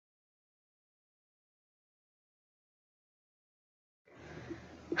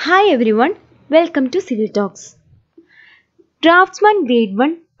Hi everyone, welcome to Civil Talks. Draftsman Grade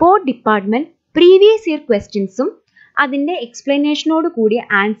 1 Port Department previous year questions അതിൻ്റെ എക്സ്പ്ലനേഷനോട് കൂടിയ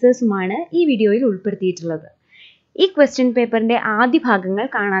ആൻസേഴ്സുമാണ് ഈ വീഡിയോയിൽ ഉൾപ്പെടുത്തിയിട്ടുള്ളത്. ഈ ക്വസ്റ്റ്യൻ പേപ്പറിൻ്റെ ആദ്യ ഭാഗങ്ങൾ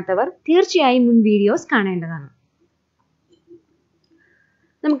കാണാത്തവർ തീർച്ചയായും മുൻ വീഡിയോസ് കാണേണ്ടതാണ്.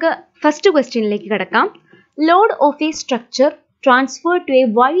 നമുക്ക് ഫസ്റ്റ് ക്വസ്റ്റ്യനിലേക്ക് കടക്കാം. Load of A structure transfer to A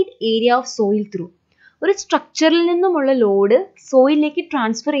wide area of soil through. ഒരു സ്ട്രക്ചറിൽ നിന്നുമുള്ള ലോഡ് സോയിലിലേക്ക്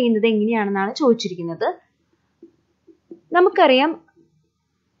ട്രാൻസ്ഫർ ചെയ്യുന്നത് എങ്ങനെയാണെന്നാണ് ചോദിച്ചിരിക്കുന്നത്. നമുക്കറിയാം,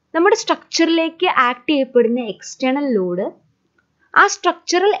 നമ്മുടെ സ്ട്രക്ചറിലേക്ക് ആക്ട് ചെയ്യപ്പെടുന്ന എക്സ്റ്റേണൽ ലോഡ് ആ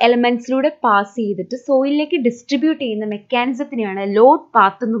സ്ട്രക്ചറൽ എലമെന്റ്സിലൂടെ പാസ് ചെയ്തിട്ട് സോയിലിലേക്ക് ഡിസ്ട്രിബ്യൂട്ട് ചെയ്യുന്ന മെക്കാനിസത്തിനെയാണ് ലോഡ്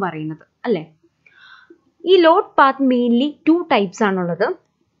പാത്ത് എന്ന് പറയുന്നത്, അല്ലേ? ഈ ലോഡ് പാത്ത് മെയിൻലി 2 ടൈപ്സ് ആണുള്ളത്.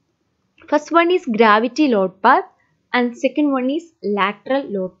 First one is gravity load path and second one is lateral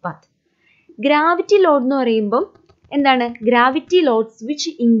load path. Gravity load എന്ന് പറയുമ്പം എന്താണ്? Gravity lords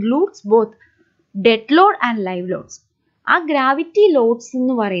which includes both dead load and live lords. ആ gravity lords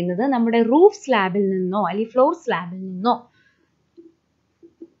എന്ന് പറയുന്നത് നമ്മുടെ roof സ്ലാബിൽ നിന്നോ അല്ലെങ്കിൽ ഫ്ലോർ സ്ലാബിൽ നിന്നോ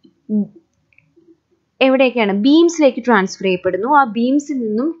എവിടെയൊക്കെയാണ് ബീംസിലേക്ക് ട്രാൻസ്ഫർ ചെയ്യപ്പെടുന്നു. ആ ബീംസിൽ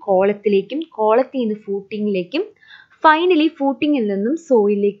നിന്നും കോളത്തിലേക്കും കോളത്തിൽ നിന്ന് ഫൂട്ടിങ്ങിലേക്കും ഫൈനലി ഫൂട്ടിങ്ങിൽ നിന്നും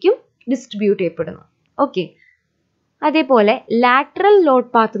സോയിലേക്കും ഡിസ്ട്രിബ്യൂട്ട് ചെയ്യപ്പെടുന്നു. ഓക്കെ, അതേപോലെ ലാറ്ററൽ ലോഡ്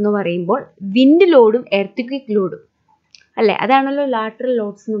പാത്ത് എന്ന് പറയുമ്പോൾ വിൻഡ് ലോഡും എർത്ത് ലോഡും, അല്ലേ? അതാണല്ലോ ലാറ്ററൽ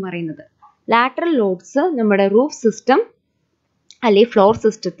ലോഡ്സ് എന്ന് പറയുന്നത്. ലാറ്ററൽ ലോഡ്സ് നമ്മുടെ റൂഫ് സിസ്റ്റം അല്ലെങ്കിൽ ഫ്ലോർ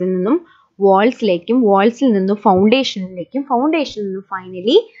സിസ്റ്റത്തിൽ നിന്നും വാൾസിലേക്കും വാൾസിൽ നിന്നും ഫൗണ്ടേഷനിലേക്കും ഫൗണ്ടേഷനിൽ നിന്നും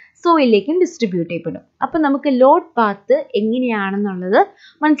ഫൈനലി സോയിലേക്കും ഡിസ്ട്രിബ്യൂട്ട് ചെയ്യപ്പെടും. അപ്പം നമുക്ക് ലോഡ് പാത്ത് എങ്ങനെയാണെന്നുള്ളത്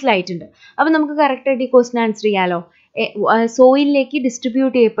മനസ്സിലായിട്ടുണ്ട്. അപ്പം നമുക്ക് കറക്റ്റായിട്ട് ഈ ക്വസ്റ്റ്യൻ ആൻസർ ചെയ്യാലോ. സോയിലിലേക്ക്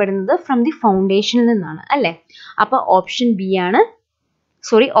ഡിസ്ട്രിബ്യൂട്ട് ചെയ്യപ്പെടുന്നത് ഫ്രം ദി ഫൗണ്ടേഷനിൽ നിന്നാണ്, അല്ലേ? അപ്പോൾ ഓപ്ഷൻ ഡി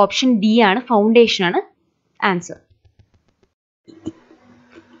ആണ്, ഫൗണ്ടേഷൻ ആണ് answer.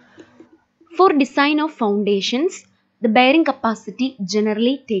 For design of foundations, the bearing capacity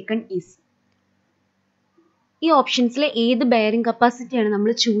generally taken is. ഈ ഓപ്ഷൻസിലെ ഏത് ബെയറിംഗ് കപ്പാസിറ്റിയാണ് നമ്മൾ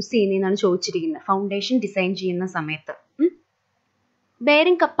ചൂസ് ചെയ്യുന്നതെന്നാണ് ചോദിച്ചിരിക്കുന്നത് ഫൗണ്ടേഷൻ ഡിസൈൻ ചെയ്യുന്ന സമയത്ത്.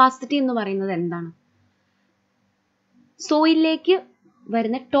 ബെയറിംഗ് കപ്പാസിറ്റി എന്ന് പറയുന്നത് എന്താണ്? സോയിലിലേക്ക്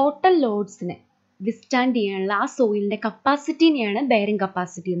വരുന്ന ടോട്ടൽ ലോഡ്സിനെ വിസ്റ്റാൻഡ് ചെയ്യാനുള്ള ആ സോയിലിന്റെ കപ്പാസിറ്റിനെയാണ് ബെയറിംഗ്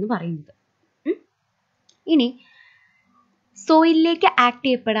കപ്പാസിറ്റി എന്ന് പറയുന്നത്. ഇനി സോയിലിലേക്ക് ആക്ട്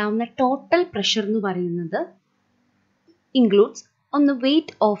ചെയ്യപ്പെടാവുന്ന ടോട്ടൽ പ്രഷർ എന്ന് പറയുന്നത് ഇൻക്ലൂഡ്സ് ഒന്ന്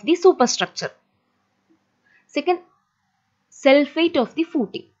weight of the super structure, second self weight of the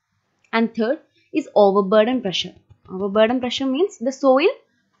footing and third is ഓവർബർഡൻ pressure. ഓവർബർഡൻ pressure means the soil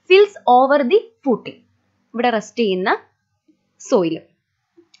fils over the footing, ഇവിടെ rest ചെയ്യുന്ന സോയിൽ.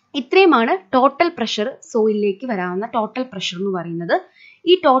 ഇത്രയുമാണ് total pressure, സോയിലിലേക്ക് വരാവുന്ന total pressure എന്ന് പറയുന്നത്.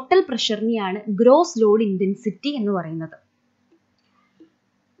 ഈ ടോട്ടൽ പ്രഷറിനെയാണ് ഗ്രോസ് ലോഡ് ഇന്റൻസിറ്റി എന്ന് പറയുന്നത്.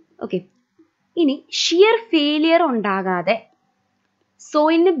 Okay, ഇനി ഷിയർ ഫെയിലിയർ ഉണ്ടാകാതെ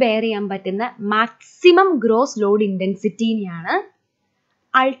സോയിലിന് ബെയർ ചെയ്യാൻ പറ്റുന്ന maximum gross load ഇന്റൻസിറ്റിനെയാണ്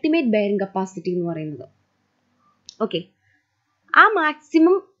ultimate bearing capacity എന്ന് പറയുന്നത്. ഓക്കെ, ആ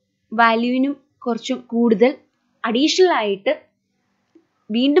മാക്സിമം വാല്യൂവിനും കുറച്ചും കൂടുതൽ അഡീഷണൽ ആയിട്ട്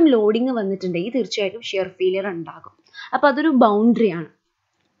വീണ്ടും ലോഡിങ് വന്നിട്ടുണ്ടെങ്കിൽ തീർച്ചയായിട്ടും ഷിയർ ഫെയിലിയർ ഉണ്ടാകും. അപ്പോൾ അതൊരു ബൗണ്ടറി ആണ്.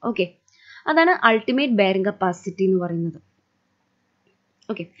 ഓക്കെ, അതാണ് അൾട്ടിമേറ്റ് ബെയറിംഗ് കപ്പാസിറ്റി എന്ന് പറയുന്നത്.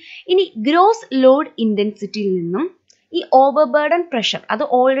 ഓക്കെ, ഇനി ഗ്രോസ് ലോഡ് ഇന്റൻസിറ്റിയിൽ നിന്നും ഈ ഓവർബർഡൻ പ്രഷർ, അത്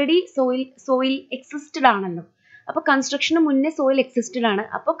ഓൾറെഡി സോയിൽ എക്സിസ്റ്റഡ് ആണല്ലോ. അപ്പോൾ കൺസ്ട്രക്ഷന് മുന്നേ സോയിൽ എക്സിസ്റ്റഡ് ആണ്.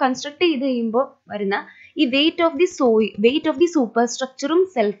 അപ്പോൾ കൺസ്ട്രക്ട് ചെയ്ത് കഴിയുമ്പോൾ വരുന്ന ഈ weight of the super സ്ട്രക്ചറും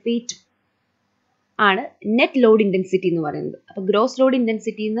self വെയിറ്റും ആണ് നെറ്റ് ലോഡ് ഇന്റൻസിറ്റി എന്ന് പറയുന്നത്. അപ്പോൾ ഗ്രോസ് ലോഡ്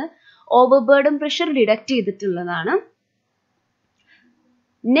ഇന്റൻസിറ്റിയിൽ നിന്ന് ഓവർബർഡൻ പ്രഷർ ഡിഡക്ട് ചെയ്തിട്ടുള്ളതാണ്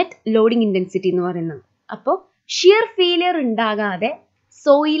നെറ്റ് ലോഡിംഗ് ഇന്റൻസിറ്റി എന്ന് പറയുന്നത്. അപ്പോൾ ഷിയർ ഫെയിലിയർ ഉണ്ടാകാതെ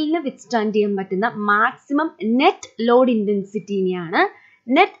സോയിലിന് വിത്ത്സ്റ്റാൻഡ് ചെയ്യാൻ പറ്റുന്ന maximum net load ഇന്റൻസിറ്റിനെയാണ്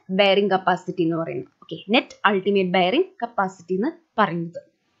net bearing capacity എന്ന് പറയുന്നത്. Okay, net ultimate bearing capacity എന്ന് പറയുന്നത്.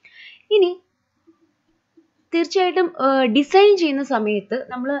 ഇനി തീർച്ചയായിട്ടും ഡിസൈൻ ചെയ്യുന്ന സമയത്ത്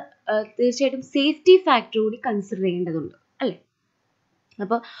നമ്മൾ തീർച്ചയായിട്ടും സേഫ്റ്റി ഫാക്ടർ കൂടി കൺസിഡർ ചെയ്യേണ്ടതുണ്ട്, അല്ലേ?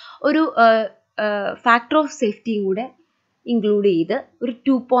 അപ്പോൾ ഒരു ഫാക്ടർ ഓഫ് സേഫ്റ്റിയും കൂടെ ഇൻക്ലൂഡ് ചെയ്ത് ഒരു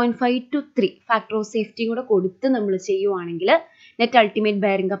 2.5 to 3 ഫാക്ടർ ഓഫ് സേഫ്റ്റിയും കൂടെ കൊടുത്ത് നമ്മൾ ചെയ്യുവാണെങ്കിൽ, net ultimate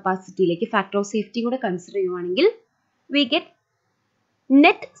bearing കപ്പാസിറ്റിയിലേക്ക് factor of സേഫ്റ്റിയും കൂടെ കൺസിഡർ ചെയ്യുവാണെങ്കിൽ we get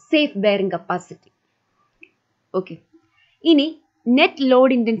net safe bearing capacity. Okay, ഇനി നെറ്റ്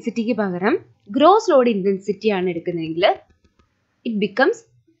ലോഡ് ഇന്റൻസിറ്റിക്ക് പകരം ഗ്രോസ് ലോഡ് ഇന്റൻസിറ്റി ആണ് എടുക്കുന്നതെങ്കിൽ it becomes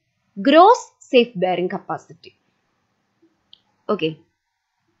gross safe bearing capacity. Okay,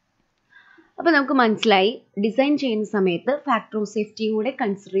 അപ്പോൾ നമുക്ക് മനസ്സിലായി ഡിസൈൻ ചെയ്യുന്ന സമയത്ത് ഫാക്ടർ ഓഫ് സേഫ്റ്റിയും കൂടെ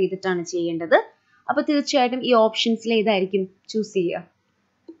കൺസിഡർ ചെയ്തിട്ടാണ് ചെയ്യേണ്ടത്. അപ്പോൾ തീർച്ചയായിട്ടും ഈ ഓപ്ഷൻസിൽ ഏതായിരിക്കും ചൂസ് ചെയ്യുക?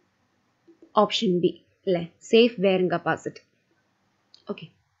 ഓപ്ഷൻ ബി അല്ലേ, സേഫ് ബെയറിംഗ് കപ്പാസിറ്റി. ഓക്കെ,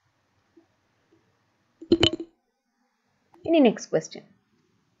 ഇനി next question.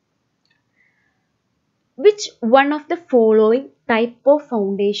 Which one of the following type of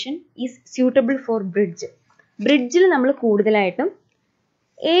foundation is suitable for bridge? ബ്രിഡ്ജിൽ നമ്മൾ കൂടുതലായിട്ടും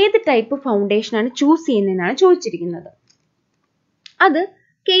ഏത് ടൈപ്പ് ഫൗണ്ടേഷൻ ആണ് ചൂസ് ചെയ്യുന്നതെന്നാണ് ചോദിച്ചിരിക്കുന്നത്. അത്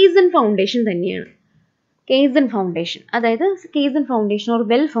കേസൺ ഫൗണ്ടേഷൻ തന്നെയാണ്. കേസൺ ഫൗണ്ടേഷൻ, അതായത് kaizen foundation or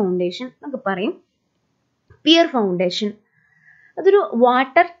well foundation എന്നൊക്കെ പറയും. പിയർ ഫൗണ്ടേഷൻ, അതൊരു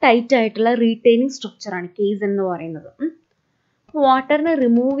വാട്ടർ ടൈറ്റ് ആയിട്ടുള്ള റീറ്റെയിനിങ് സ്ട്രക്ചറാണ് കേസൺ എന്ന് പറയുന്നത്. വാട്ടറിനെ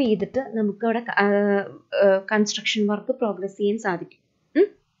റിമൂവ് ചെയ്തിട്ട് നമുക്ക് അവിടെ കൺസ്ട്രക്ഷൻ വർക്ക് പ്രോഗ്രസ് ചെയ്യാൻ സാധിക്കും.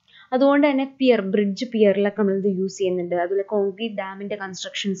 അതുകൊണ്ട് തന്നെ ബ്രിഡ്ജ് പിയറിലൊക്കെ നമ്മളിത് യൂസ് ചെയ്യുന്നുണ്ട്. അതുപോലെ കോൺക്രീറ്റ് ഡാമിൻ്റെ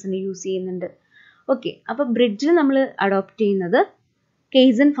കൺസ്ട്രക്ഷൻസിന് യൂസ് ചെയ്യുന്നുണ്ട്. ഓക്കെ, അപ്പോൾ ബ്രിഡ്ജിൽ നമ്മൾ അഡോപ്റ്റ് ചെയ്യുന്നത്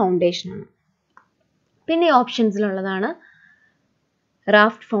കേസൺ ഫൗണ്ടേഷനാണ്. പിന്നെ ഓപ്ഷൻസിലുള്ളതാണ്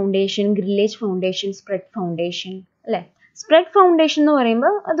raft foundation, grillage foundation, spread foundation അല്ലേ. സ്പ്രെഡ് ഫൗണ്ടേഷൻ എന്ന്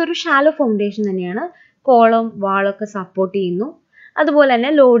പറയുമ്പോൾ അതൊരു ഷാലോ ഫൗണ്ടേഷൻ തന്നെയാണ്. കോളം വാളൊക്കെ സപ്പോർട്ട് ചെയ്യുന്നു. അതുപോലെ തന്നെ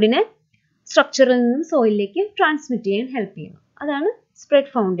ലോഡിനെ സ്ട്രക്ചറിൽ നിന്നും സോയിലിലേക്ക് ട്രാൻസ്മിറ്റ് ചെയ്യാൻ ഹെൽപ്പ് ചെയ്യുന്നു. അതാണ്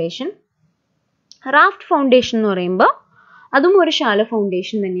സ്പ്രെഡ് ഫൗണ്ടേഷൻ. റാഫ്റ്റ് ഫൗണ്ടേഷൻ എന്ന് പറയുമ്പോൾ അതും ഒരു ഷാലോ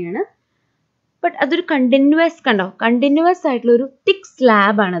ഫൗണ്ടേഷൻ തന്നെയാണ്. ബട്ട് അതൊരു കണ്ടിന്യൂസ് ആയിട്ടുള്ള ഒരു തിക്ക്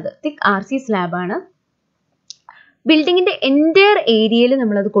സ്ലാബാണത്. തിക്ക് RC സ്ലാബാണ്. ബിൽഡിങ്ങിന്റെ എൻറ്റയർ ഏരിയയിൽ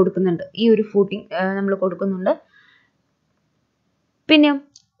നമ്മളത് കൊടുക്കുന്നുണ്ട്. ഈ ഒരു ഫൂട്ടിങ് നമ്മൾ കൊടുക്കുന്നുണ്ട്. പിന്നെ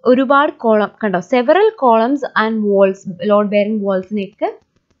ഒരുപാട് column several columns and walls, load bearing വാൾസിനെയൊക്കെ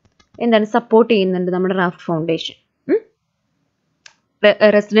support ചെയ്യുന്നുണ്ട് നമ്മുടെ റാഫ്റ്റ് ഫൗണ്ടേഷൻ.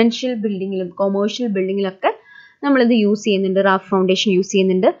 റെസിഡൻഷ്യൽ ബിൽഡിങ്ങിലും കൊമേഴ്ഷ്യൽ ബിൽഡിങ്ങിലൊക്കെ നമ്മളിത് യൂസ് ചെയ്യുന്നുണ്ട്, റാഫ്റ്റ് ഫൗണ്ടേഷൻ യൂസ്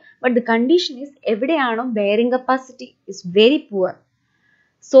ചെയ്യുന്നുണ്ട്. ബട്ട് ദ കണ്ടീഷൻ ഈസ് എവിടെയാണോ bearing capacity is very poor,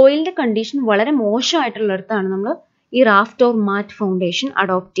 സോയിലിന്റെ condition വളരെ മോശമായിട്ടുള്ളിടത്താണ് നമ്മൾ ഈ raft or mat foundation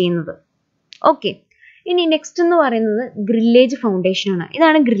adopt ചെയ്യുന്നത്. ഓക്കെ, ഇനി നെക്സ്റ്റ് എന്ന് പറയുന്നത് ഗ്രില്ലേജ് ഫൗണ്ടേഷൻ ആണ്.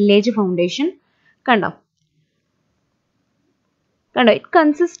 ഇതാണ് ഗ്രില്ലേജ് ഫൗണ്ടേഷൻ. കണ്ടോ, it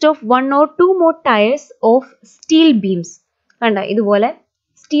consist of 1 or 2 more tyres of steel beams. ഇതുപോലെ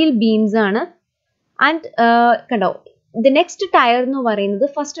സ്റ്റീൽ ബീംസ് ആണ്. ആൻഡ് ദ നെക്സ്റ്റ് ടയർ എന്ന് പറയുന്നത്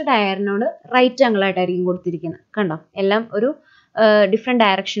ഫസ്റ്റ് ടയറിനോട് റൈറ്റ് ആംഗിൾ ആയിട്ടായിരിക്കും കൊടുത്തിരിക്കുന്നത്. എല്ലാം ഒരു ഡിഫറെൻറ്റ്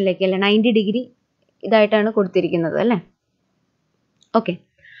ഡയറക്ഷനിലേക്ക് അല്ലെ, 90 ഡിഗ്രി ഇതായിട്ടാണ് കൊടുത്തിരിക്കുന്നത് അല്ലേ. Okay,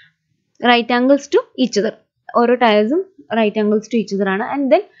 right angles to each other, ഓരോ ടയേഴ്സും right angles to each other ആണ്. ആൻഡ്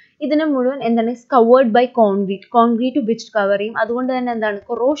ദെൻ ഇതിന് മുഴുവൻ കവേർഡ് ബൈ കോൺക്രീറ്റ് ഉപയോഗിച്ച് കവർ ചെയ്യും. അതുകൊണ്ട് തന്നെ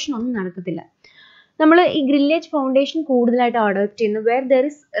കൊറോഷൻ ഒന്നും നടക്കത്തില്ല. നമ്മൾ ഈ ഗ്രില്ലേജ് ഫൗണ്ടേഷൻ കൂടുതലായിട്ട് അഡോപ്റ്റ് ചെയ്യുന്നത് where there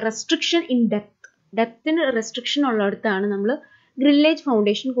is restriction in ഡെപ്തിന് restriction ഉള്ളിടത്താണ് നമ്മൾ ഗ്രില്ലേജ്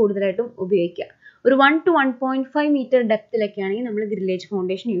ഫൗണ്ടേഷൻ കൂടുതലായിട്ടും ഉപയോഗിക്കുക. ഒരു 1 to 1.5 മീറ്റർ ഡെപ്തിലൊക്കെയാണെങ്കിൽ നമ്മൾ ഗ്രില്ലേജ്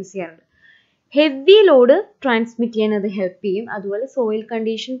ഫൗണ്ടേഷൻ യൂസ് ചെയ്യാറുണ്ട്. ഹെവി ലോഡ് ട്രാൻസ്മിറ്റ് ചെയ്യാൻ അത് ഹെൽപ്പ് ചെയ്യും. അതുപോലെ സോയിൽ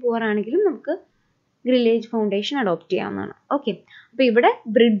കണ്ടീഷൻ പുവർ ആണെങ്കിലും നമുക്ക് ഗ്രില്ലേജ് ഫൗണ്ടേഷൻ അഡോപ്റ്റ് ചെയ്യാവുന്നതാണ്. ഓക്കെ, അപ്പോൾ ഇവിടെ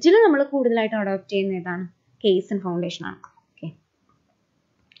ബ്രിഡ്ജിൽ നമ്മൾ കൂടുതലായിട്ട് അഡോപ്റ്റ് ചെയ്യുന്ന ഏതാണ്? കേസൺ ഫൗണ്ടേഷൻ ആണ്. ഓക്കെ,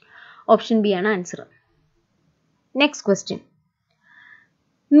 ഓപ്ഷൻ ബി ആണ് answer. Next question.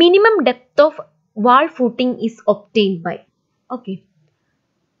 Minimum depth of wall footing is obtained by. Okay,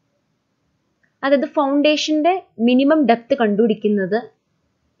 അതായത് ഫൗണ്ടേഷന്റെ മിനിമം ഡെപ്ത് കണ്ടുപിടിക്കുന്നത്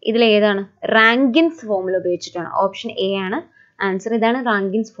ഇതിലേതാണ്? റാങ്കിൻസ് ഫോർമുല ഉപയോഗിച്ചിട്ടാണ്. ഓപ്ഷൻ എ ആണ് ആൻസർ. ഇതാണ്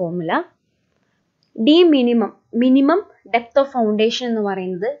റാങ്കിൻസ് formula. D minimum depth of foundation എന്ന്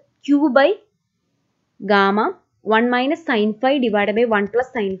പറയുന്നത് Q by gamma 1 - sin phi divide by 1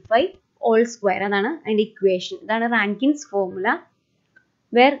 + sin phi all square. അതാണ് അതിൻ്റെ ഇക്വേഷൻ. ഇതാണ് റാങ്കിൻസ് ഫോർമുല.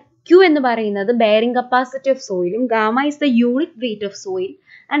 വേർ Q എന്ന് പറയുന്നത് bearing capacity of സോയിലും, gamma is the unit weight of soil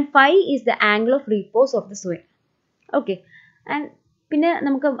and phi is the angle of repose of the soil. Okay, and പിന്നെ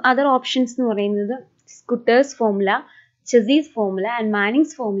നമുക്ക് other options എന്ന് പറയുന്നത് സ്കുട്ടേഴ്സ് formula, Chezy's formula and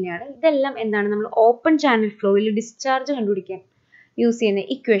Manning's ഫോർമുലയാണ്. ഇതെല്ലാം എന്താണ്? നമ്മൾ open channel ഫ്ലോയിൽ discharge കണ്ടുപിടിക്കാൻ use ചെയ്യുന്ന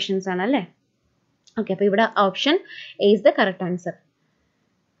ഇക്വേഷൻസ് ആണ് അല്ലേ. ഓക്കെ, അപ്പോൾ ഇവിടെ option A is the correct answer.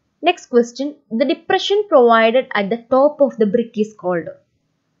 Next question. The depression provided at the top of the brick is called.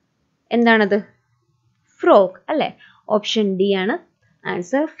 എന്താണത്? ഫ്രോഗ് അല്ലേ. ഓപ്ഷൻ ഡി ആണ്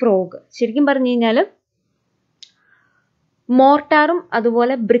ആൻസർ, ഫ്രോഗ്. ശരിക്കും പറഞ്ഞു കഴിഞ്ഞാൽ മോർട്ടാറും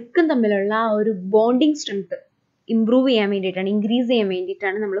അതുപോലെ ബ്രിക്കും തമ്മിലുള്ള ആ ഒരു ബോണ്ടിങ് സ്ട്രെങ്ത് ഇംപ്രൂവ് ചെയ്യാൻ വേണ്ടിയിട്ടാണ്, ഇൻക്രീസ് ചെയ്യാൻ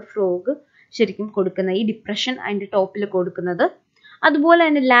വേണ്ടിയിട്ടാണ് നമ്മൾ ഫ്രോഗ് ശരിക്കും കൊടുക്കുന്നത്, ഈ ഡിപ്രഷൻ അതിൻ്റെ ടോപ്പിൽ കൊടുക്കുന്നത്. അതുപോലെ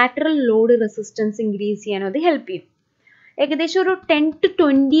തന്നെ ലാറ്ററൽ ലോഡ് റെസിസ്റ്റൻസ് ഇൻക്രീസ് ചെയ്യാനും അത് ഹെൽപ്പ് ചെയ്യും. ഏകദേശം ഒരു 10 to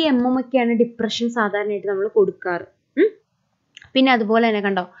 20 mm ഒക്കെയാണ് ഡിപ്രഷൻ സാധാരണയായിട്ട് നമ്മൾ കൊടുക്കാറ്. പിന്നെ അതുപോലെ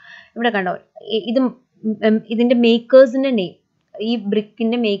തന്നെ ഇവിടെ കണ്ടോ, ഇതിൻ്റെ മേക്കേഴ്സിൻ്റെ നെയിം, ഈ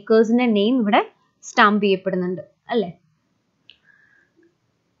ബ്രിക്കിൻ്റെ മേക്കേഴ്സിൻ്റെ നെയിം ഇവിടെ സ്റ്റാമ്പ് ചെയ്യപ്പെടുന്നുണ്ട് അല്ലേ.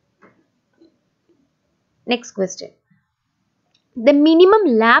 Next question. The minimum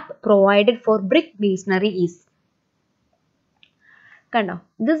lap provided for brick masonry is. കണ്ടോ,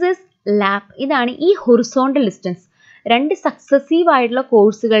 ദിസ് ഈസ് ലാപ്പ്. ഇതാണ് ഈ ഹൊറിസോണ്ടൽ ഡിസ്റ്റൻസ്. രണ്ട് സക്സസീവ് ആയിട്ടുള്ള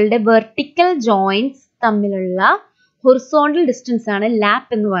കോഴ്സുകളുടെ വെർട്ടിക്കൽ ജോയിൻറ്റ്സ് തമ്മിലുള്ള ഹൊറിസോണ്ടൽ ഡിസ്റ്റൻസ് ആണ്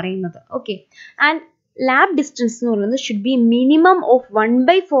ലാപ്പ് എന്ന് പറയുന്നത്. ഓക്കെ, ആൻഡ് ലാപ്പ് ഡിസ്റ്റൻസ് എന്ന് പറയുന്നത് should be minimum of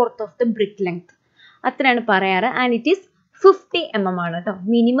 1/4 of the brick length. അത്രയാണ് പറയാറ്. ആൻഡ് ഇറ്റ് ഈസ് 50 mm ആണ് കേട്ടോ.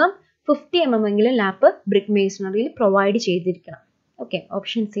 മിനിമം 50 mm എങ്കിലും ലാപ്പ് ബ്രിക്ക് മേസണറിയിൽ പ്രൊവൈഡ് ചെയ്തിരിക്കണം. Okay,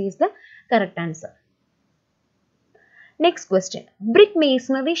 option C is the correct answer. Next question. Brick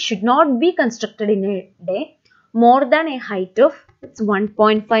masonry should not be constructed in a day more than a height of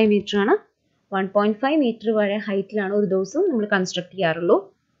 1.5 meter ആണ്. 1.5 meter വരെ ഹൈറ്റിലാണ് ഒരു ദിവസം നമ്മൾ construct ചെയ്യാറുള്ളൂ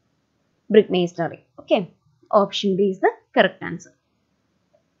brick masonry. Okay, option B is the correct answer.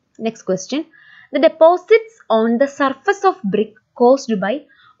 Next question. The deposits on the surface of brick caused by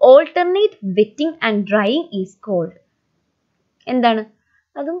alternate wetting and drying is called. എന്താണ്?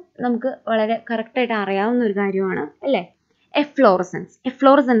 അതും നമുക്ക് വളരെ കറക്റ്റായിട്ട് അറിയാവുന്ന ഒരു കാര്യമാണ് അല്ലേ? എഫ്ലോറസൻസ്.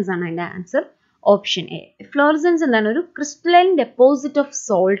 എഫ്ലോറസൻസ് ആണ് അതിൻ്റെ ആൻസർ. Option A. എഫ്ലോറസൻസ് എന്താണ്? ഒരു ക്രിസ്റ്റലൈൻ ഡെപ്പോസിറ്റ് ഓഫ്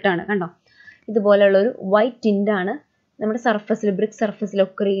സോൾട്ട് ആണ്. കണ്ടോ, ഇതുപോലെയുള്ള ഒരു വൈറ്റ് ടിൻ്റ് ആണ് നമ്മുടെ സർഫസിൽ, ബ്രിക്ക് സർഫസിൽ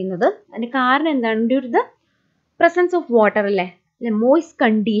ഒക്കർ ചെയ്യുന്നത്. അതിൻ്റെ കാരണം എന്താണ്? Due to the presence of water അല്ലേ, മോയ്സ്റ്റ്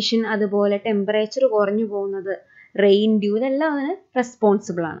കണ്ടീഷൻ, അതുപോലെ ടെമ്പറേച്ചർ കുറഞ്ഞു പോകുന്നത്, റെയിൻ ഡ്യൂ, ഇതെല്ലാം അതിന്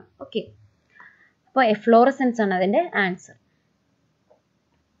റെസ്പോൺസിബിൾ ആണ്. ഓക്കെ, അപ്പോൾ എഫ്ലോറസൻസ് ആണ് അതിൻ്റെ answer.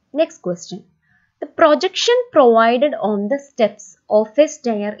 Next question. The projection provided on the steps of a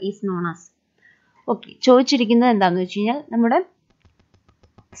stair is known as. Okay, ചോദിച്ചിരിക്കുന്നത് എന്താണെന്ന് വെച്ച് കഴിഞ്ഞാൽ നമ്മുടെ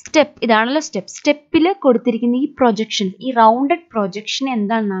സ്റ്റെപ്പ്, ഇതാണല്ലോ സ്റ്റെപ്പ്. സ്റ്റെപ്പിൽ കൊടുത്തിരിക്കുന്ന ഈ പ്രൊജക്ഷൻ, ഈ റൗണ്ടഡ് പ്രൊജക്ഷൻ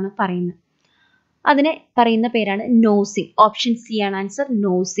എന്താണെന്നാണ് പറയുന്നത്. അതിനെ പറയുന്ന പേരാണ് നോസിങ്. ഓപ്ഷൻ സി ആണ് answer,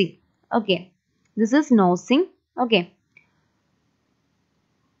 nosing. Okay, this is nosing. Okay,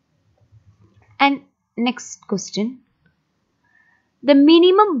 and next question. The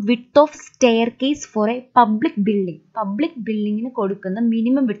minimum width of staircase for a public building. Public buildingന് കൊടുക്കുന്ന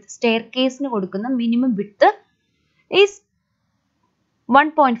minimum width, staircaseന് കൊടുക്കുന്ന minimum width is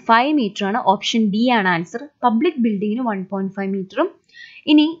 1.5 meter ആണ്. Option D ആണ് answer. Public ബിൽഡിങ്ങിന് 1.5 മീറ്ററും.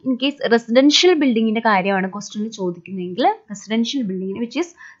 ഇനി in case residential ബിൽഡിങ്ങിന്റെ കാര്യമാണ് ക്വസ്റ്റ്യനിൽ ചോദിക്കുന്നതെങ്കിൽ residential ബിൽഡിങ്ങിന് which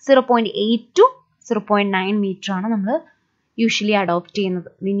is 0.8 to 0.9 metre ആണ് നമ്മൾ യൂഷ്വലി അഡോപ്റ്റ്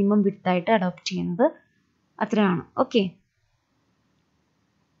ചെയ്യുന്നത്, മിനിമം വിഡ്ത്ത് ആയിട്ട് അഡോപ്റ്റ് ചെയ്യുന്നത്. അത്രയാണ്. Okay,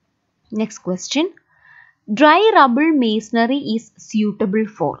 next question. Dry rubble masonry is suitable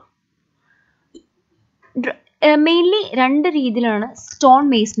for. Mainly രണ്ട് രീതിയിലാണ് സ്റ്റോൺ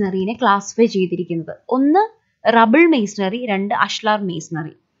മേസണറിനെ ക്ലാസിഫൈ ചെയ്തിരിക്കുന്നത്. ഒന്ന് റബിൾ മേസണറി, രണ്ട് അഷ്ലാർ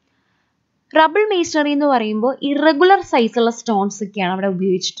മേസണറി. റബിൾ മേസണറി എന്ന് പറയുമ്പോൾ ഇറഗുലർ സൈസുള്ള സ്റ്റോൺസ് ഒക്കെയാണ് അവിടെ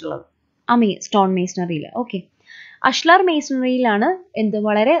ഉപയോഗിച്ചിട്ടുള്ളത് ആ സ്റ്റോൺ മേസണറിയിൽ. ഓക്കെ, അഷ്ലാർ മേസണറിയിലാണ് എന്ത്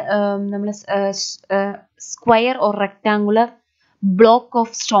വളരെ നമ്മൾ square or rectangular block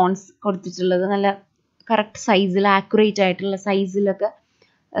of stones കൊടുത്തിട്ടുള്ളത്, നല്ല കറക്റ്റ് സൈസിൽ, ആക്യുറേറ്റ് ആയിട്ടുള്ള സൈസിലൊക്കെ,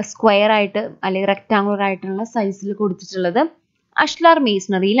 സ്ക്വയർ ആയിട്ട് അല്ലെങ്കിൽ റെക്ടാങ്കുലർ ആയിട്ടുള്ള സൈസിൽ കൊടുത്തിട്ടുള്ളത് അഷ്ലാർ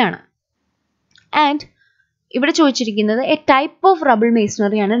മേസണറിയിലാണ്. ആൻഡ് ഇവിടെ ചോദിച്ചിരിക്കുന്നത് എ ടൈപ്പ് ഓഫ് റബിൾ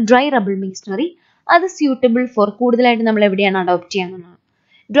മേസണറി ആണ് ഡ്രൈ റബിൾ മേസണറി. അത് സ്യൂട്ടബിൾ ഫോർ, കൂടുതലായിട്ട് നമ്മൾ എവിടെയാണ് അഡോപ്റ്റ് ചെയ്യാവുന്നതാണ്.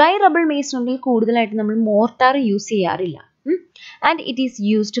 ഡ്രൈ റബിൾ മേസണറിയിൽ കൂടുതലായിട്ട് നമ്മൾ മോർട്ടാർ യൂസ് ചെയ്യാറില്ല. And it is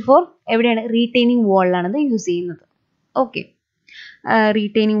used for എവിടെയാണ്? റീറ്റെയിനിങ് വാളിലാണ് ഇത് യൂസ് ചെയ്യുന്നത്. ഓക്കെ,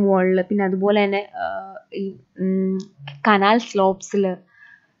 റീറ്റെയിനിങ് വാളിൽ, പിന്നെ അതുപോലെ തന്നെ ഈ canal സ്ലോപ്സിൽ,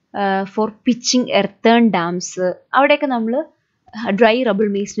 four pitching earthen dams, അവിടെയൊക്കെ നമ്മൾ ഡ്രൈ റബിൾ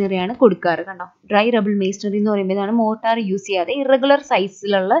മേസണറിയാണ് കൊടുക്കാറ്. കണ്ടോ, ഡ്രൈ റബിൾ മേസണറി എന്ന് പറയുമ്പോൾ ഇതാണ് മോർട്ടാർ യൂസ് ചെയ്യാതെ ഇറഗുലർ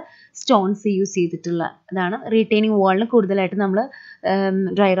സൈസിലുള്ള സ്റ്റോൺസ് യൂസ് ചെയ്തിട്ടുള്ള ഇതാണ്. റീറ്റെയിനിങ് വാളിന് കൂടുതലായിട്ട് നമ്മൾ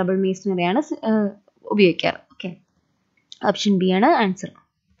ഡ്രൈ റബിൾ മേസണറിയാണ് ഉപയോഗിക്കാറ്. ഓക്കെ, ഓപ്ഷൻ ബി ആണ് answer.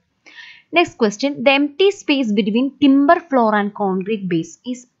 Next question. The empty space between timber floor and concrete base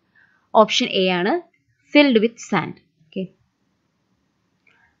is option A ആണ്, filled with sand. Okay.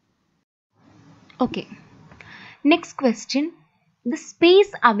 Okay. Next question. The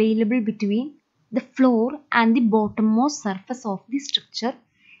space available between the floor and the bottommost surface of the structure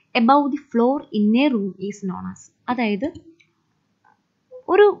above the floor in a room is known as. അതായത്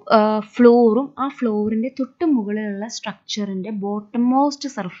ഒരു ഫ്ലോറും ആ ഫ്ലോറിൻ്റെ തൊട്ട് മുകളിലുള്ള സ്ട്രക്ചറിൻ്റെ bottom most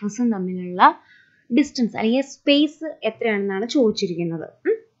സർഫസും തമ്മിലുള്ള distance അല്ലെങ്കിൽ space എത്രയാണെന്നാണ് ചോദിച്ചിരിക്കുന്നത്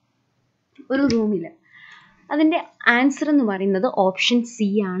ഒരു റൂമിൽ. അതിൻ്റെ ആൻസർ എന്ന് പറയുന്നത് ഓപ്ഷൻ സി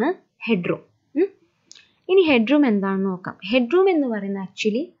ആണ്, ഹെഡ് റൂം. ഇനി ഹെഡ് റൂം എന്താണെന്ന് നോക്കാം. ഹെഡ് റൂം എന്ന് പറയുന്നത്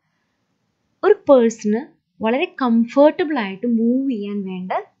ആക്ച്വലി ഒരു പേഴ്സണ് വളരെ കംഫർട്ടബിൾ ആയിട്ട് മൂവ് ചെയ്യാൻ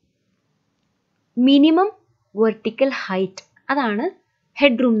വേണ്ട മിനിമം വെർട്ടിക്കൽ ഹൈറ്റ്, അതാണ്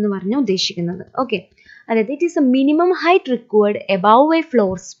ഹെഡ് റൂം എന്ന് പറഞ്ഞ് ഉദ്ദേശിക്കുന്നത്. ഓക്കെ, അതായത് it is A minimum height required above A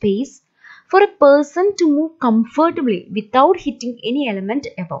floor space for a person to move comfortably without hitting any element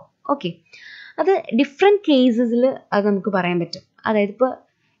above. Okay, അത് ഡിഫറെൻറ്റ് കേസസിൽ അത് നമുക്ക് പറയാൻ പറ്റും. അതായത് ഇപ്പോൾ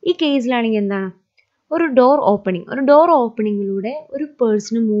ഈ കേസിലാണെങ്കിൽ എന്താണ്, ഒരു ഡോർ ഓപ്പണിങ്ങിലൂടെ ഒരു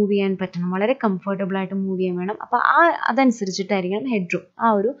പേഴ്സണ് മൂവ് ചെയ്യാൻ പറ്റണം, വളരെ കംഫർട്ടബിൾ ആയിട്ട് മൂവ് ചെയ്യാൻ വേണം. അപ്പോൾ അതനുസരിച്ചിട്ടായിരിക്കണം ഹെഡ് റൂം ആ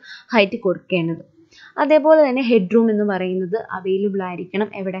ഒരു ഹൈറ്റ് കൊടുക്കേണ്ടത്. അതേപോലെ തന്നെ ഹെഡ് റൂം എന്ന് പറയുന്നത് അവൈലബിൾ ആയിരിക്കണം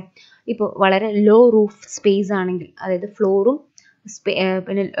എവിടെ, ഇപ്പോൾ വളരെ ലോ റൂഫ് സ്പേസ് ആണെങ്കിൽ, അതായത് ഫ്ലോറും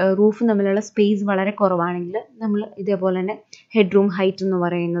പിന്നെ റൂഫും തമ്മിലുള്ള സ്പേസ് വളരെ കുറവാണെങ്കിൽ നമ്മൾ ഇതേപോലെ തന്നെ ഹെഡ് റൂം ഹൈറ്റ് എന്ന്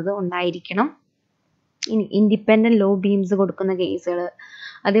പറയുന്നത് ഉണ്ടായിരിക്കണം. ഇനി ഇൻഡിപെൻഡൻറ്റ് ലോ ബീംസ് കൊടുക്കുന്ന കേസുകൾ,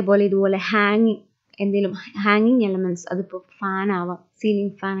 അതേപോലെ ഇതുപോലെ ഹാങ്ങിങ് എലമെൻറ്റ്സ്, അതിപ്പോൾ ഫാൻ ആവാം,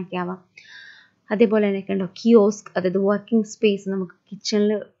 സീലിംഗ് ഫാനൊക്കെ ആവാം. അതേപോലെ തന്നെ കണ്ടോ കിയോസ്ക്, അതായത് വർക്കിംഗ് സ്പേസ്, നമുക്ക്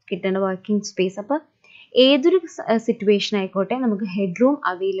കിച്ചണിൽ കിട്ടേണ്ട വർക്കിംഗ് സ്പേസ്. അപ്പോൾ ഏതൊരു സിറ്റുവേഷൻ ആയിക്കോട്ടെ നമുക്ക് ഹെഡ് റൂം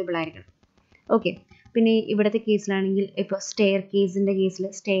അവൈലബിൾ ആയിരിക്കണം. ഓക്കെ, പിന്നെ ഇവിടുത്തെ കേസിലാണെങ്കിൽ ഇപ്പോൾ സ്റ്റെയർ കേസിൻ്റെ കേസിൽ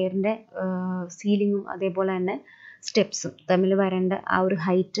സ്റ്റെയറിൻ്റെ സീലിങ്ങും അതേപോലെ തന്നെ സ്റ്റെപ്സും തമ്മിൽ വരേണ്ട ആ ഒരു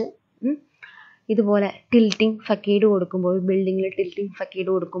ഹൈറ്റ്, ഇതുപോലെ ടിൽറ്റിംഗ് ഫക്കേഡ് കൊടുക്കുമ്പോൾ, ബിൽഡിങ്ങിൽ ടിൽറ്റിംഗ് ഫക്കേഡ്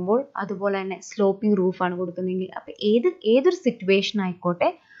കൊടുക്കുമ്പോൾ, അതുപോലെ തന്നെ സ്ലോപ്പിംഗ് റൂഫാണ് കൊടുക്കുന്നതെങ്കിൽ, അപ്പോൾ ഏതൊരു സിറ്റുവേഷൻ ആയിക്കോട്ടെ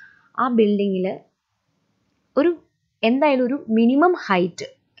ആ ബിൽഡിങ്ങിൽ എന്തായാലും ഒരു മിനിമം ഹൈറ്റ്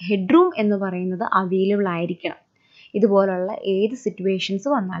ഹെഡ് റൂം എന്ന് പറയുന്നത് അവൈലബിൾ ആയിരിക്കണം, ഇതുപോലുള്ള ഏത് സിറ്റുവേഷൻസ്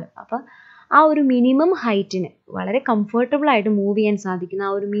വന്നാലും. അപ്പോൾ ആ ഒരു മിനിമം ഹൈറ്റിന് വളരെ കംഫർട്ടബിൾ ആയിട്ട് മൂവ് ചെയ്യാൻ സാധിക്കുന്ന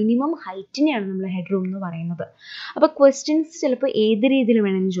ആ ഒരു മിനിമം ഹൈറ്റിനെയാണ് നമ്മൾ ഹെഡ് റൂം എന്ന് പറയുന്നത്. അപ്പോൾ ക്വസ്റ്റ്യൻസ് ചിലപ്പോൾ ഏത് രീതിയിൽ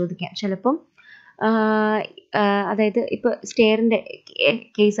വേണമെങ്കിലും ചോദിക്കാം. ചിലപ്പം അതായത് ഇപ്പോൾ സ്റ്റെയറിൻ്റെ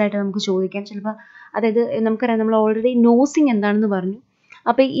കേസായിട്ട് നമുക്ക് ചോദിക്കാം. ചിലപ്പോൾ അതായത് നമുക്കറിയാം, നമ്മൾ ഓൾറെഡി നോസിങ് എന്താണെന്ന് പറഞ്ഞു.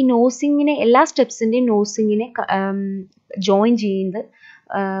 അപ്പോൾ ഈ നോസിങ്ങിനെ, എല്ലാ സ്റ്റെപ്സിൻ്റെയും നോസിങ്ങിനെ ജോയിൻ ചെയ്യുന്നത്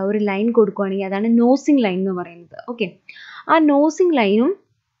ഒരു ലൈൻ കൊടുക്കുകയാണെങ്കിൽ അതാണ് നോസിങ് ലൈൻ എന്ന് പറയുന്നത്. ഓക്കെ, ആ നോസിങ്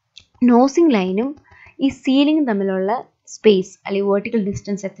ലൈനും ഈ സീലിംഗ് തമ്മിലുള്ള സ്പേസ് അല്ലെങ്കിൽ വെർട്ടിക്കൽ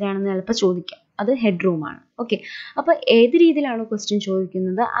ഡിസ്റ്റൻസ് എത്രയാണെന്ന് ചിലപ്പോൾ ചോദിക്കാം. അത് ഹെഡ് റൂമാണ്. ഓക്കെ, അപ്പോൾ ഏത് രീതിയിലാണോ ക്വസ്റ്റ്യൻ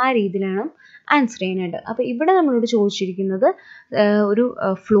ചോദിക്കുന്നത് ആ രീതിയിലാണ് ആൻസർ ചെയ്യാനായിട്ട്. അപ്പോൾ ഇവിടെ നമ്മളോട് ചോദിച്ചിരിക്കുന്നത് ഒരു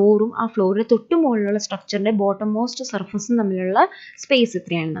ഫ്ലോറും ആ ഫ്ലോറിൻ്റെ തൊട്ട് മുകളിലുള്ള സ്ട്രക്ചറിൻ്റെ ബോട്ടം മോസ്റ്റ് സർഫസും തമ്മിലുള്ള സ്പേസ്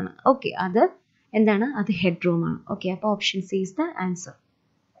എത്രയാണെന്നാണ്. ഓക്കെ, അത് എന്താണ്, അത് ഹെഡ് റൂമാണ്. ഓക്കെ, അപ്പോൾ option C is the answer.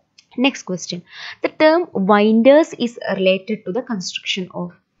 Next question, the term winders is related to the construction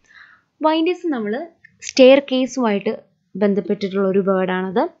of. Winders നമ്മൾ സ്റ്റെയർ കേസുമായിട്ട് ബന്ധപ്പെട്ടിട്ടുള്ള ഒരു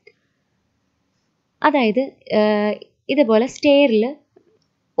വേർഡാണത്. അതായത് ഇതുപോലെ സ്റ്റെയറിൽ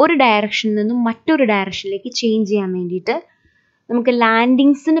ഒരു ഡയറക്ഷനിൽ നിന്നും മറ്റൊരു ഡയറക്ഷനിലേക്ക് ചേഞ്ച് ചെയ്യാൻ വേണ്ടിയിട്ട് നമുക്ക്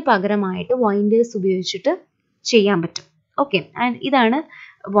ലാൻഡിങ്സിന് പകരമായിട്ട് വൈൻഡേഴ്സ് ഉപയോഗിച്ചിട്ട് ചെയ്യാൻ പറ്റും. ഓക്കെ, ആൻഡ് ഇതാണ്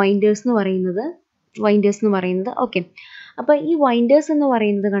വൈൻഡേഴ്സ് എന്ന് പറയുന്നത്. ഓക്കെ, അപ്പോൾ ഈ വൈൻഡേഴ്സ് എന്ന്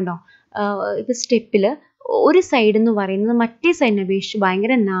പറയുന്നത് കണ്ടോ, ഇപ്പോൾ സ്റ്റെപ്പിൽ ഒരു സൈഡ് എന്ന് പറയുന്നത് മറ്റേ സൈഡിനെ അപേക്ഷിച്ച്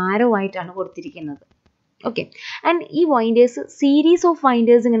ഭയങ്കര നാരോ ആയിട്ടാണ് കൊടുത്തിരിക്കുന്നത്. ഓക്കെ, ആൻഡ് ഈ വൈൻഡേഴ്സ് സീരീസ് ഓഫ്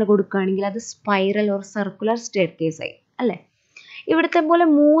വൈൻഡേഴ്സ് ഇങ്ങനെ കൊടുക്കുകയാണെങ്കിൽ അത് സ്പൈറൽ ഓർ സർക്കുലർ സ്റ്റെയർ കേസായി അല്ലേ. ഇവിടുത്തെ പോലെ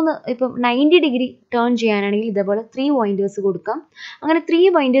ഇപ്പം 90 ഡിഗ്രി ടേൺ ചെയ്യാനാണെങ്കിൽ ഇതേപോലെ 3 വൈൻഡേഴ്സ് കൊടുക്കാം. അങ്ങനെ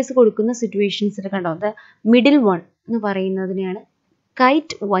 3 വൈൻഡേഴ്സ് കൊടുക്കുന്ന സിറ്റുവേഷൻസിൽ കണ്ടോ, ദ മിഡിൽ വൺ എന്ന് പറയുന്നതിനെയാണ്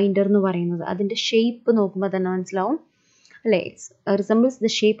കൈറ്റ് വൈൻഡർ എന്ന് പറയുന്നത്. അതിൻ്റെ ഷേപ്പ് നോക്കുമ്പോൾ തന്നെ മനസ്സിലാവും അല്ലേ, it's resembles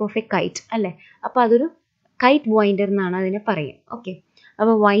the shape of A KITE അല്ലേ. അപ്പോൾ അതൊരു കൈറ്റ് വൈൻഡർ എന്നാണ് അതിനെ പറയുക. ഓക്കെ,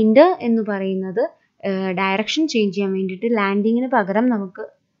 അപ്പോൾ വൈൻഡർ എന്ന് പറയുന്നത് ഡയറക്ഷൻ ചേഞ്ച് ചെയ്യാൻ വേണ്ടിയിട്ട് ലാൻഡിങ്ങിന് പകരം നമുക്ക്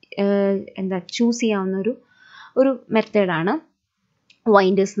ചൂസ് ചെയ്യാവുന്ന ഒരു മെത്തേഡാണ്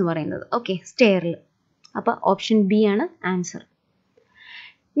വൈൻഡേഴ്സ് എന്ന് പറയുന്നത്. ഓക്കെ, സ്റ്റെയറിൽ. അപ്പോൾ ഓപ്ഷൻ ബി ആണ് answer.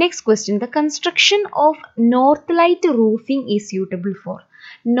 Next question, the construction of north light roofing is suitable for.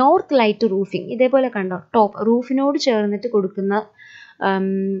 North light roofing ഇതേപോലെ കണ്ടോ, ടോപ്പ് റൂഫിനോട് ചേർന്നിട്ട് കൊടുക്കുന്ന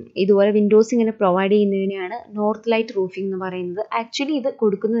ഇതുപോലെ വിൻഡോസ് ഇങ്ങനെ പ്രൊവൈഡ് ചെയ്യുന്നതിനെയാണ് നോർത്ത് ലൈറ്റ് റൂഫിംഗ് എന്ന് പറയുന്നത്. ആക്ച്വലി ഇത്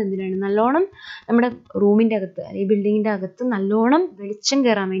കൊടുക്കുന്നത് എന്തിനാണ്, നല്ലോണം നമ്മുടെ റൂമിൻ്റെ അകത്ത് അല്ലെങ്കിൽ ബിൽഡിങ്ങിൻ്റെ അകത്ത് നല്ലോണം വെളിച്ചം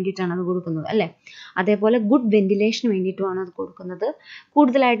കയറാൻ വേണ്ടിയിട്ടാണ് അത് കൊടുക്കുന്നത് അല്ലേ. അതേപോലെ ഗുഡ് വെന്റിലേഷന് വേണ്ടിയിട്ടുമാണ് അത് കൊടുക്കുന്നത്.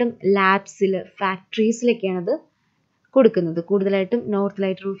 കൂടുതലായിട്ടും ലാബ്സിൽ, ഫാക്ടറീസിലൊക്കെയാണ് അത് കൊടുക്കുന്നത്. കൂടുതലായിട്ടും നോർത്ത്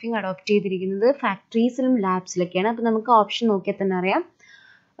ലൈറ്റ് റൂഫിംഗ് അഡോപ്റ്റ് ചെയ്തിരിക്കുന്നത് ഫാക്ടറീസിലും ലാബ്സിലൊക്കെയാണ്. അപ്പോൾ നമുക്ക് ഓപ്ഷൻ നോക്കിയാൽ തന്നെ അറിയാം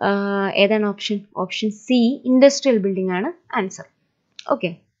ഏതാണ് option. Option C, industrial building ആണ് ആൻസർ. ഓക്കെ,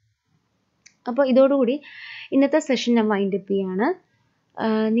 അപ്പോൾ ഇതോടുകൂടി ഇന്നത്തെ സെഷൻ ഞാൻ വൈൻഡ് അപ്പ് ചെയ്യാണ്.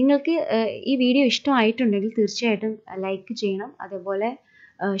 നിങ്ങൾക്ക് ഈ വീഡിയോ ഇഷ്ടമായിട്ടുണ്ടെങ്കിൽ തീർച്ചയായിട്ടും ലൈക്ക് ചെയ്യണം, അതേപോലെ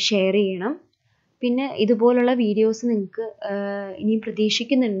ഷെയർ ചെയ്യണം. പിന്നെ ഇതുപോലുള്ള വീഡിയോസ് നിങ്ങൾക്ക് ഇനിയും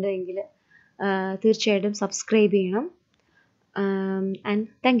പ്രതീക്ഷിക്കുന്നുണ്ടെങ്കിൽ തീർച്ചയായിട്ടും സബ്സ്ക്രൈബ് ചെയ്യണം. And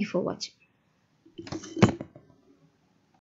thank you for watching.